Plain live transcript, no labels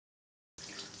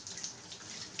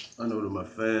I know that my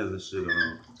fans and shit.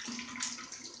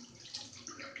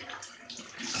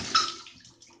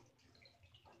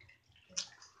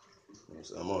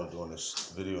 I'm only doing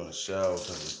this video in the shower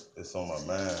because it's on my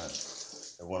mind.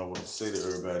 And what I want to say to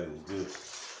everybody is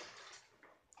this.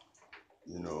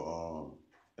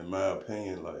 In my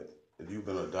opinion, like if you've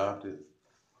been adopted,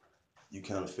 you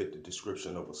kind of fit the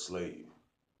description of a slave.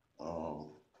 Um,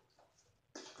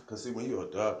 Cause see, when you're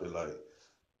adopted, like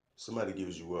somebody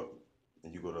gives you up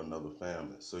and you go to another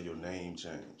family, so your name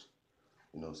changed.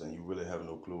 You know what I'm saying? You really have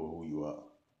no clue of who you are.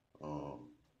 Um,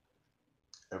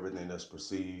 Everything that's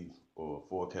perceived or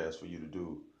forecast for you to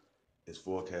do is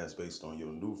forecast based on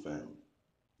your new family.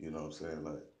 You know what I'm saying?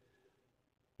 Like,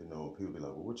 people be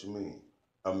like, well, what you mean?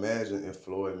 Imagine if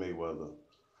Floyd Mayweather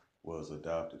was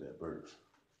adopted at birth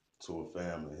to a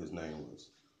family. His name was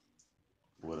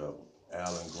whatever,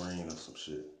 Alan Green or some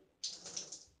shit.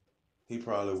 They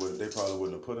probably wouldn't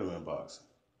have put him in boxing.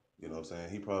 You know what I'm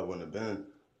saying? He probably wouldn't have been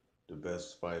the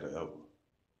best fighter ever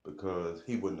because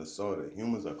he wouldn't have saw that.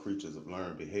 Humans are creatures of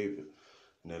learned behavior,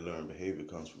 and that learned behavior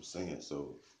comes from seeing.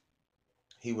 So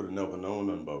he would have never known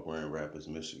nothing about Grand Rapids,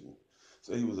 Michigan.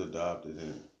 So he was adopted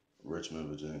in Richmond,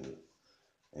 Virginia.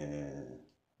 And,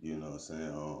 you know what I'm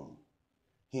saying?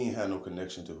 He ain't had no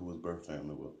connection to who his birth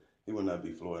family was. He would not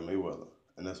be Floyd Mayweather.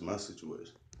 And that's my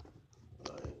situation.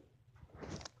 Like,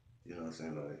 you know what I'm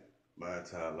saying? Like, my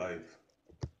entire life,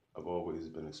 I've always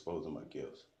been exposing my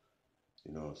gifts.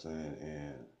 You know what I'm saying?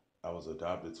 And I was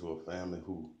adopted to a family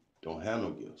who don't have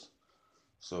no gifts.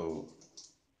 So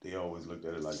they always looked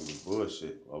at it like it was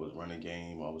bullshit. I was running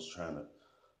game. I was trying to,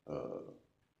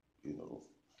 you know,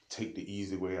 take the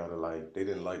easy way out of life. They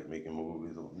didn't like making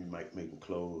movies or me making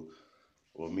clothes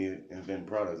or me inventing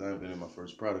products. I invented my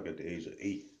first product at the age of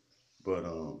 8. But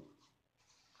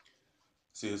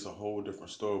see, it's a whole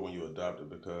different story when you're adopted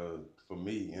because for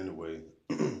me, anyway,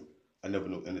 I never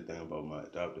knew anything about my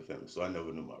adopted family, so I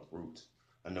never knew my roots.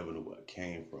 I never knew where I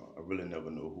came from. I really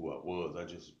never knew who I was. I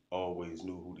just always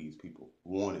knew who these people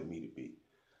wanted me to be.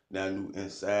 Now I knew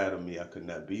inside of me I could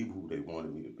not be who they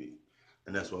wanted me to be.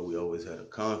 And that's why we always had a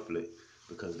conflict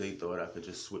because they thought I could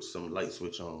just switch some light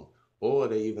switch on. Or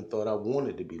they even thought I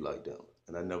wanted to be like them.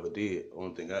 And I never did.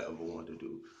 Only thing I ever wanted to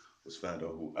do was find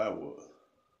out who I was.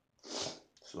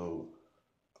 So,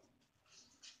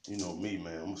 me,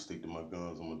 man, I'm gonna stick to my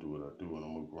guns, I'm gonna do what I do, and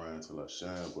I'm gonna grind till I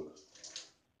shine. But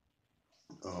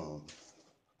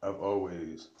I've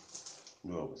always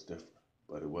knew I was different.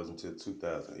 But it wasn't until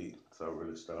 2008 so I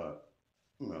really started,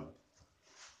 you know,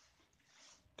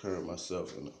 carrying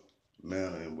myself in a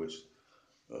manner in which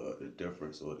the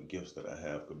difference or the gifts that I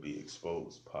have could be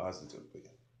exposed positively.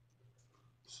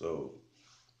 So,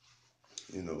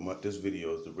 this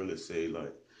video is to really say,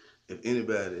 like, if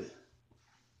anybody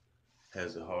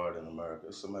has it hard in America,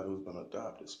 it's somebody who's been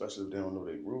adopted, especially if they don't know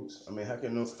their roots. I mean, how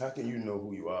can you know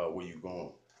who you are, where you're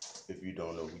going, if you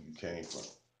don't know who you came from?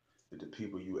 If the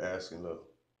people you asking, look,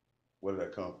 where did I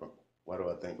come from? Why do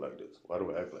I think like this? Why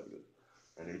do I act like this?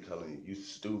 And they telling you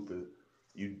stupid,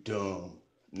 you dumb,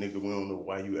 nigga, we don't know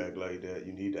why you act like that.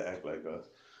 You need to act like us.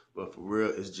 But for real,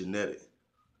 it's genetic.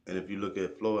 And if you look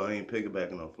at Floyd, I ain't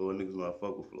piggybacking on Floyd. Niggas know I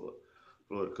fuck with Floyd.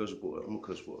 Floyd a Kush boy. I'm a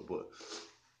Kush boy. But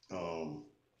um,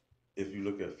 if you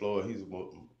look at Floyd, he's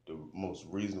the most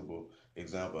reasonable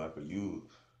example I could use.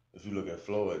 If you look at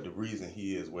Floyd, the reason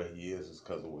he is where he is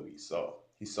because of what he saw.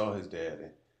 He saw his daddy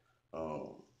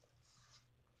um,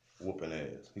 whooping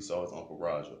ass. He saw his uncle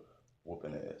Roger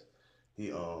whooping ass.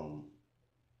 He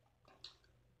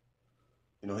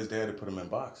his daddy put him in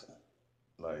boxing.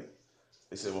 Like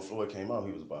they said when Floyd came out,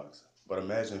 he was boxing. But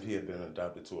imagine if he had been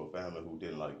adopted to a family who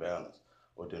didn't like violence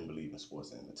or didn't believe in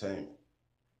sports and entertainment.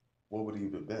 What would he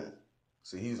have been?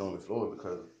 See, he's only Floyd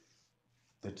because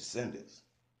the descendants,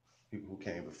 people who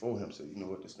came before him, said, you know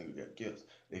what, this nigga got gifts.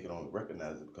 They could only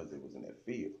recognize it because they was in that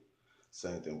field.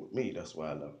 Same thing with me. That's why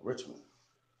I left Richmond.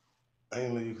 I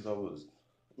ain't leave because I was,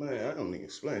 man, I don't even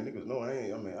explain. Niggas know I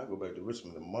ain't, I mean, I go back to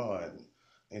Richmond tomorrow and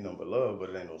ain't nothing but love, but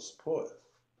it ain't no support.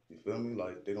 You feel me?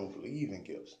 Like, they don't believe in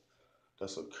gifts.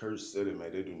 That's a cursed city,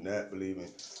 man. They do not believe in,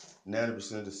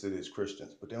 90% of the city is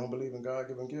Christians, but they don't believe in God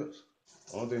giving gifts.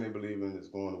 The only thing they believe in is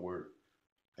going to work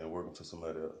and working for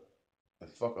somebody else. And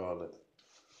fuck all that.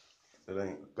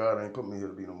 God ain't put me here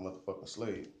to be no motherfucking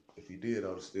slave. If he did, I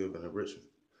would have still been in Richmond.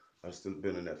 I'd still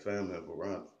been in that family of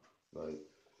Verona. Like,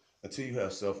 until you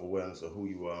have self-awareness of who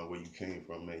you are and where you came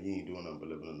from, man, you ain't doing nothing but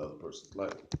living another person's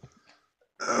life.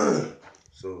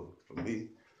 So for me,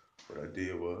 what I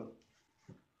did was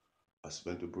I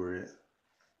spent the bread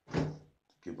to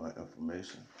get my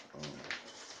information.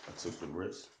 I took the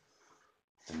risk,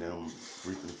 and now I'm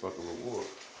reaping the fucking reward.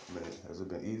 Man, Has it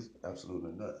been easy?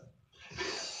 Absolutely not.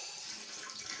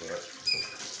 But,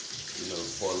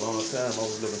 for a long time, I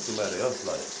was living somebody else's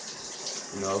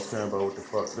life. I was caring about what the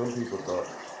fuck them people thought.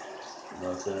 You know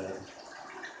what I'm saying?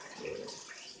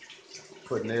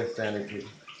 Putting their sanity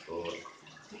or,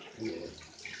 you know,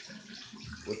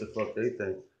 what the fuck they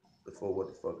think before what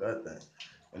the fuck I think.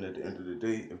 And at the end of the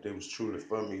day, if they was truly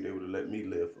for me, they would have let me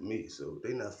live for me. So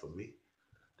they not for me.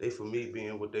 They for me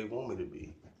being what they want me to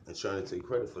be and trying to take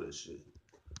credit for this shit.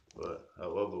 But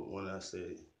however, when I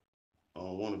say I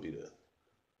don't want to be there,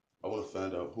 I want to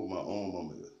find out who my own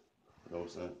mama is. You know what I'm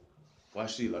saying?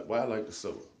 Why I like the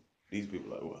soul? These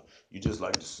people like, well, you just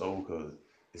like the soul because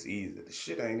it's easy. The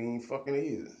shit ain't even fucking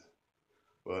easy.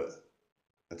 But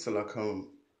until I come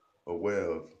aware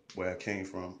of where I came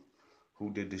from,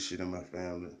 who did this shit in my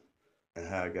family, and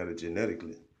how I got it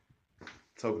genetically,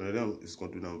 talking to them is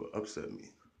gonna do nothing but upset me.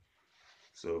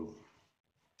 So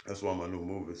that's why my new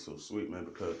movie is so sweet, man,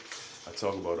 because I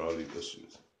talk about all these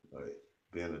issues, like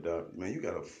being adopted. Man,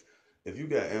 if you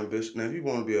got ambition, now if you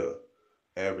want to be a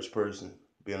average person,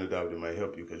 being adopted might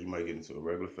help you because you might get into a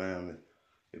regular family.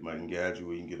 It might guide you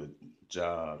where you can get a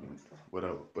job and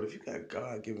whatever. But if you got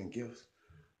God-given gifts,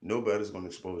 nobody's gonna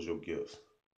expose your gifts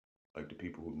like the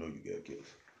people who know you got gifts.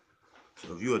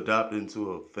 So if you adopt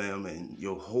into a family and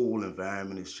your whole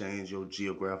environment has changed, your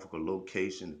geographical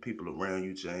location, the people around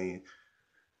you change,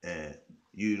 and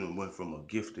you done went from a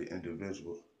gifted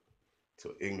individual to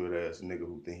an ignorant ass nigga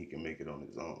who think he can make it on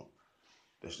his own.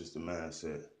 That's just the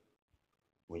mindset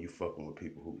when you fucking with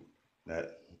people who not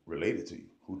related to you,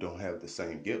 who don't have the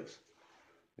same gifts.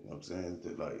 You know what I'm saying?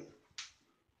 That like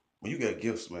when you got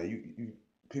gifts, man, you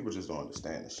people just don't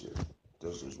understand this shit.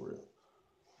 That's just real.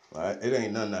 Right? It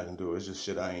ain't nothing I can do. It's just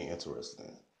shit I ain't interested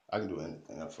in. I can do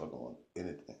anything. I fucking want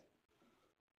anything.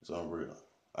 It's unreal.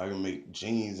 I can make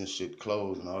jeans and shit,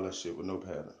 clothes and all that shit with no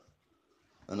pattern.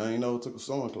 And I ain't never took a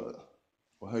sewing class.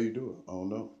 Well, how you do it? I don't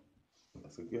know.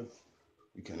 That's a gift.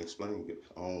 You can't explain gifts.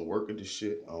 I don't work at this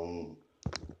shit. When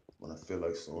I feel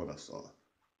like sewing, I sew.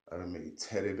 I done made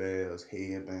teddy bears,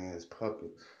 headbands,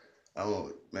 puppets. I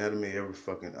done made every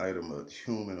fucking item a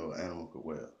human or animal could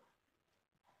wear.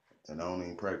 And I don't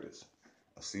even practice.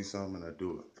 I see something and I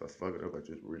do it. If I fuck it up, I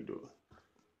just redo it.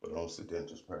 But I don't sit there and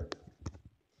just practice.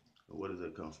 But where does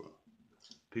that come from?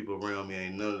 People around me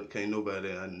can't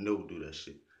nobody I know do that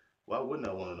shit. Why wouldn't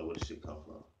I want to know where the shit come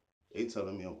from? They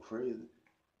telling me I'm crazy.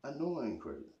 I know I ain't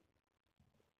crazy.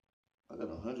 I got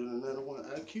 191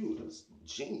 IQ. That's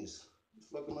genius. The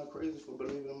fuck am I crazy for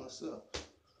believing in myself?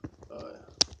 Alright.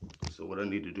 So what I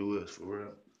need to do is, for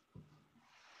real,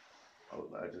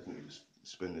 I just need to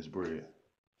spend this bread,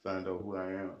 find out who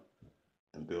I am,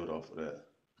 and build off of that.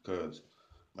 Because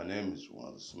my name is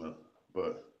Juwan Smith,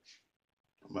 but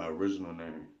my original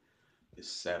name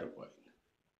is Satterwhite.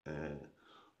 And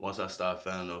once I started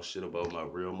finding out shit about my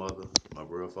real mother, my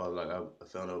real father, like I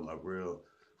found out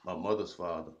my mother's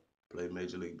father played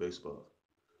Major League Baseball.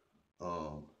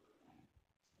 Um,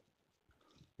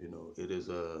 it is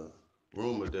a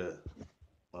rumor that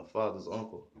my father's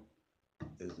uncle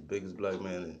is the biggest black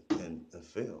man in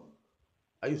film.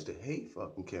 I used to hate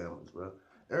fucking cameras, bro.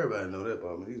 Everybody know that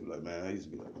about me. They used to be like, man, I used to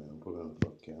be like, man, put on the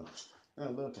fucking camera. And I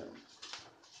love cameras.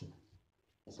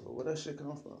 So where that shit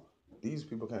come from? These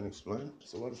people can't explain it.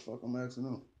 So why the fuck I'm asking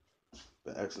them?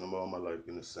 Been asking them all my life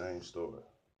in the same story.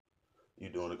 You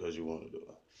doing it because you want to do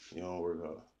it. You don't work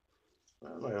hard.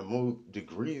 I might have more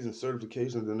degrees and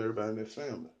certifications than everybody in their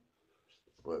family.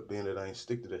 But being that I ain't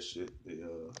stick to that shit,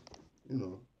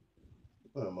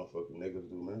 what motherfucking niggas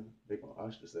do, man. They gonna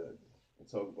ostracize you and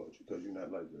talk about you because you're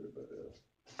not like everybody else.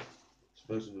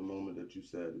 Especially the moment that you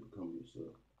decide to become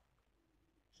yourself.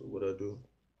 So what I do,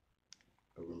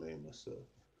 I remain myself.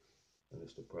 And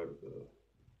it's the product of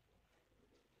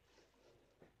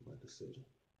my decision.